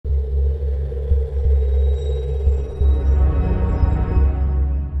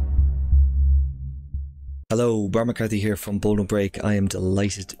Hello, Brian McCarthy here from Bold&Break. I am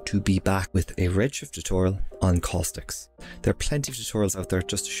delighted to be back with a Redshift tutorial on Caustics. There are plenty of tutorials out there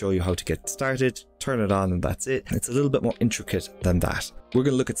just to show you how to get started, turn it on, and that's it. It's a little bit more intricate than that. We're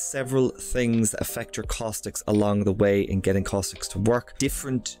going to look at several things that affect your Caustics along the way in getting Caustics to work.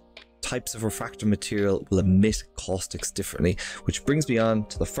 Different types of refractive material will emit Caustics differently, which brings me on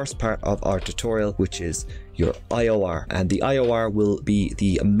to the first part of our tutorial, which is your IOR. And the IOR will be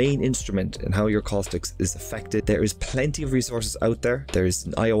the main instrument in how your Caustics is affected. There is plenty of resources out there. There is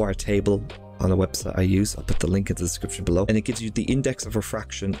an IOR table on a website I use. I'll put the link in the description below, and it gives you the index of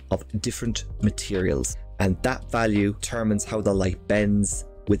refraction of different materials, and that value determines how the light bends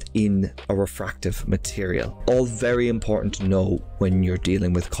within a refractive material. All very important to know when you're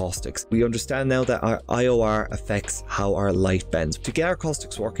dealing with Caustics. We understand now that our IOR affects how our light bends. To get our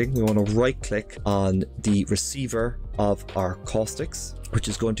Caustics working, we want to right click on the receiver of our Caustics, which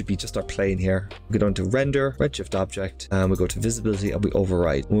is going to be just our plane here. We go down to render, redshift object, and we go to visibility and we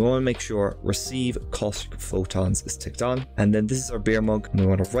override. We want to make sure receive caustic photons is ticked on, and then this is our beer mug, and we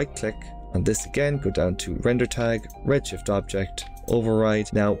want to right click on this again, go down to render tag, redshift object,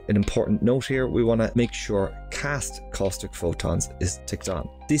 override. Now, an important note here, we want to make sure cast caustic photons is ticked on.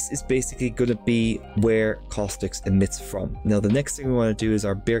 This is basically going to be where Caustics emits from. Now, the next thing we want to do is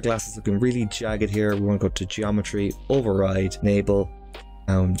our beer glass is looking really jagged here. We want to go to geometry, override, enable,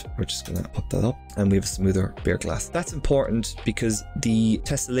 and we're just going to put that up, and we have a smoother beer glass. That's important because the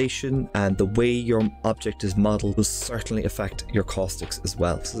tessellation and the way your object is modeled will certainly affect your Caustics as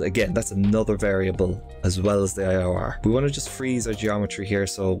well. So again, that's another variable as well as the IOR. We want to just freeze our geometry here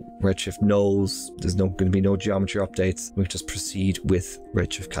so Redshift knows there's going to be no geometry updates. We just proceed with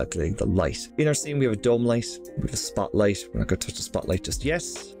Redshift calculating the light. In our scene, we have a dome light, we have a spotlight. We're not going to touch the spotlight just yet.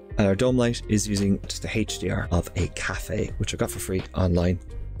 And our dome light is using just a HDR of a cafe, which I got for free online.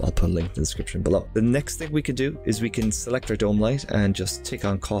 I'll put a link in the description below. The next thing we can do is we can select our dome light and just tick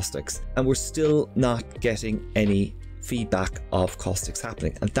on Caustics. And we're still not getting any feedback of Caustics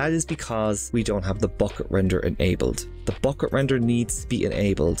happening. And that is because we don't have the bucket render enabled. The bucket render needs to be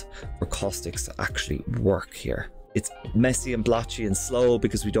enabled for Caustics to actually work here. It's messy and blotchy and slow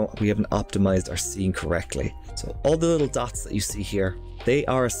because we haven't optimized our scene correctly. So all the little dots that you see here, they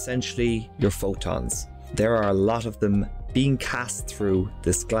are essentially your photons. There are a lot of them being cast through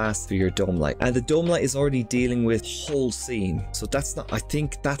this glass through your dome light, and the dome light is already dealing with whole scene. So I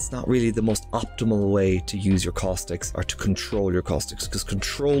think that's not really the most optimal way to use your Caustics or to control your Caustics, because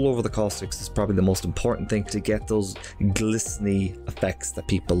control over the Caustics is probably the most important thing to get those glistening effects that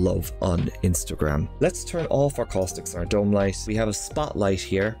people love on Instagram. Let's turn off our Caustics and our dome light. We have a spotlight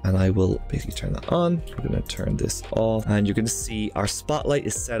here, and I will basically turn that on. We're going to turn this off, and you're going to see our spotlight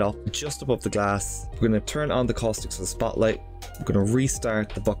is set up just above the glass. We're going to turn on the Caustics for the spotlight. We're going to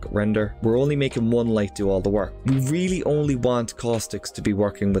restart the bucket render. We're only making one light do all the work. We really only want Caustics to be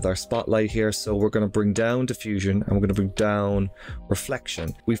working with our spotlight here, so we're going to bring down diffusion and we're going to bring down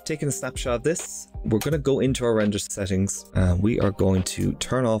reflection. We've taken a snapshot of this. We're going to go into our render settings and we are going to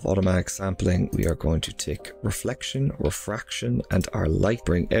turn off automatic sampling. We are going to take reflection, refraction, and our light,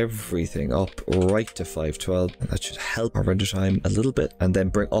 bring everything up right to 512, and that should help our render time a little bit, and then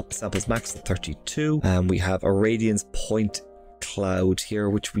bring up samples max to 32, and we have a radiance point cloud here,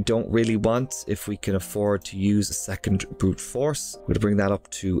 which we don't really want if we can afford to use a second brute force. We're going to bring that up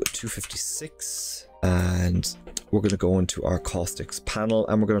to 256, and we're going to go into our Caustics panel,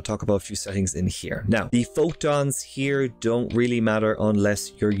 and we're going to talk about a few settings in here. Now, the photons here don't really matter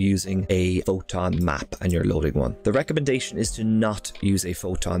unless you're using a photon map and you're loading one. The recommendation is to not use a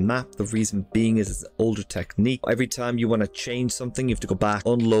photon map. The reason being is it's an older technique. Every time you want to change something, you have to go back,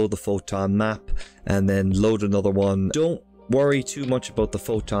 unload the photon map, and then load another one. Don't worry too much about the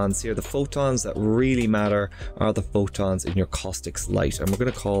photons here. The photons that really matter are the photons in your Caustics light, and we're going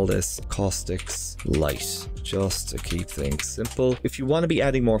to call this Caustics light just to keep things simple. If you want to be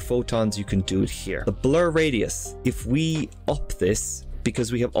adding more photons, you can do it here. The blur radius, if we up this,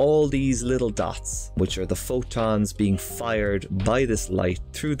 because we have all these little dots, which are the photons being fired by this light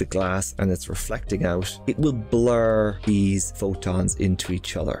through the glass, and it's reflecting out, it will blur these photons into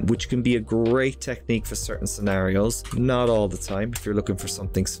each other, which can be a great technique for certain scenarios. Not all the time if you're looking for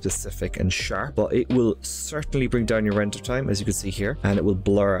something specific and sharp, but it will certainly bring down your render time, as you can see here, and it will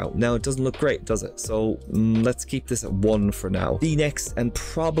blur out. Now, it doesn't look great, does it? So let's keep this at 1 for now. The next, and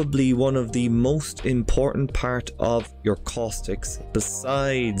probably one of the most important part of your Caustics, besides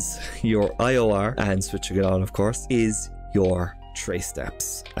your IOR and switching it on, of course, is your trace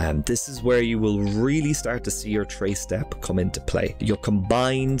steps. And this is where you will really start to see your trace step come into play. Your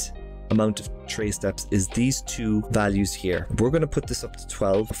combined amount of trace depths is these two values here. We're going to put this up to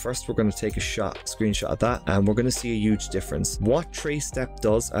 12. First, we're going to take a screenshot of that, and we're going to see a huge difference. What trace depth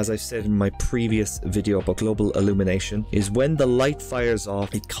does, as I've said in my previous video about global illumination, is when the light fires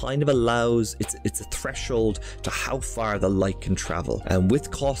off, it kind of allows, it's a threshold to how far the light can travel. And with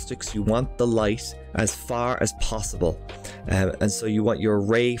caustics, you want the light as far as possible, and so you want your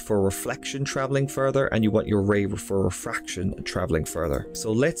ray for reflection traveling further, and you want your ray for refraction traveling further.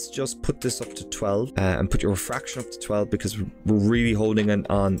 So let's just put this up to 12 and put your refraction up to 12, because we're really holding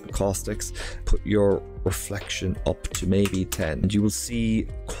on caustics. Put your reflection up to maybe 10, and you will see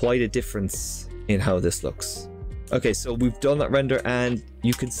quite a difference in how this looks. Okay, so we've done that render, and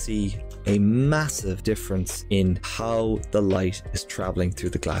you can see a massive difference in how the light is traveling through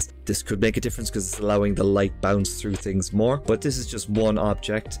the glass. This could make a difference because it's allowing the light bounce through things more, but this is just one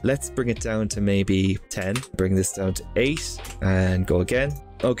object. Let's bring it down to maybe 10, bring this down to 8, and go again.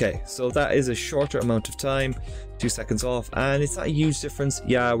 Okay, so that is a shorter amount of time, 2 seconds off, and it's not a huge difference.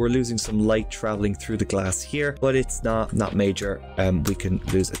 Yeah, we're losing some light traveling through the glass here, but it's not major. We can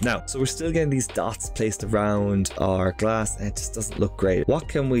lose it now. So we're still getting these dots placed around our glass, and it just doesn't look great. What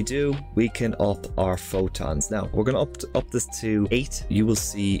can we do? We can up our photons. Now we're going to up this to 8. You will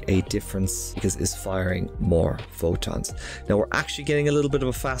see a difference because it's firing more photons. Now we're actually getting a little bit of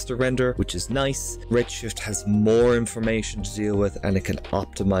a faster render, which is nice. Redshift has more information to deal with, and it can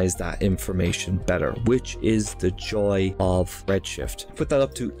optimize that information better, which is the joy of Redshift. Put that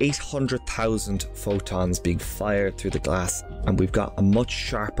up to 800,000 photons being fired through the glass, and we've got a much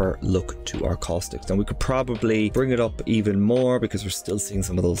sharper look to our caustics. Now we could probably bring it up even more because we're still seeing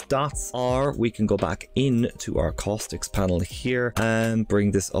some of those dots, or we can go back into our caustics panel here and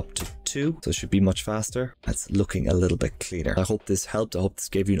bring this up to 2, so it should be much faster. That's looking a little bit cleaner. I hope this helped. I hope this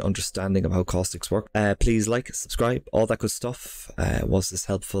gave you an understanding of how caustics work. Please like, subscribe, all that good stuff. Was this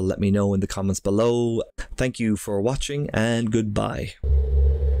helpful? Let me know in the comments below. Thank you for watching, and goodbye.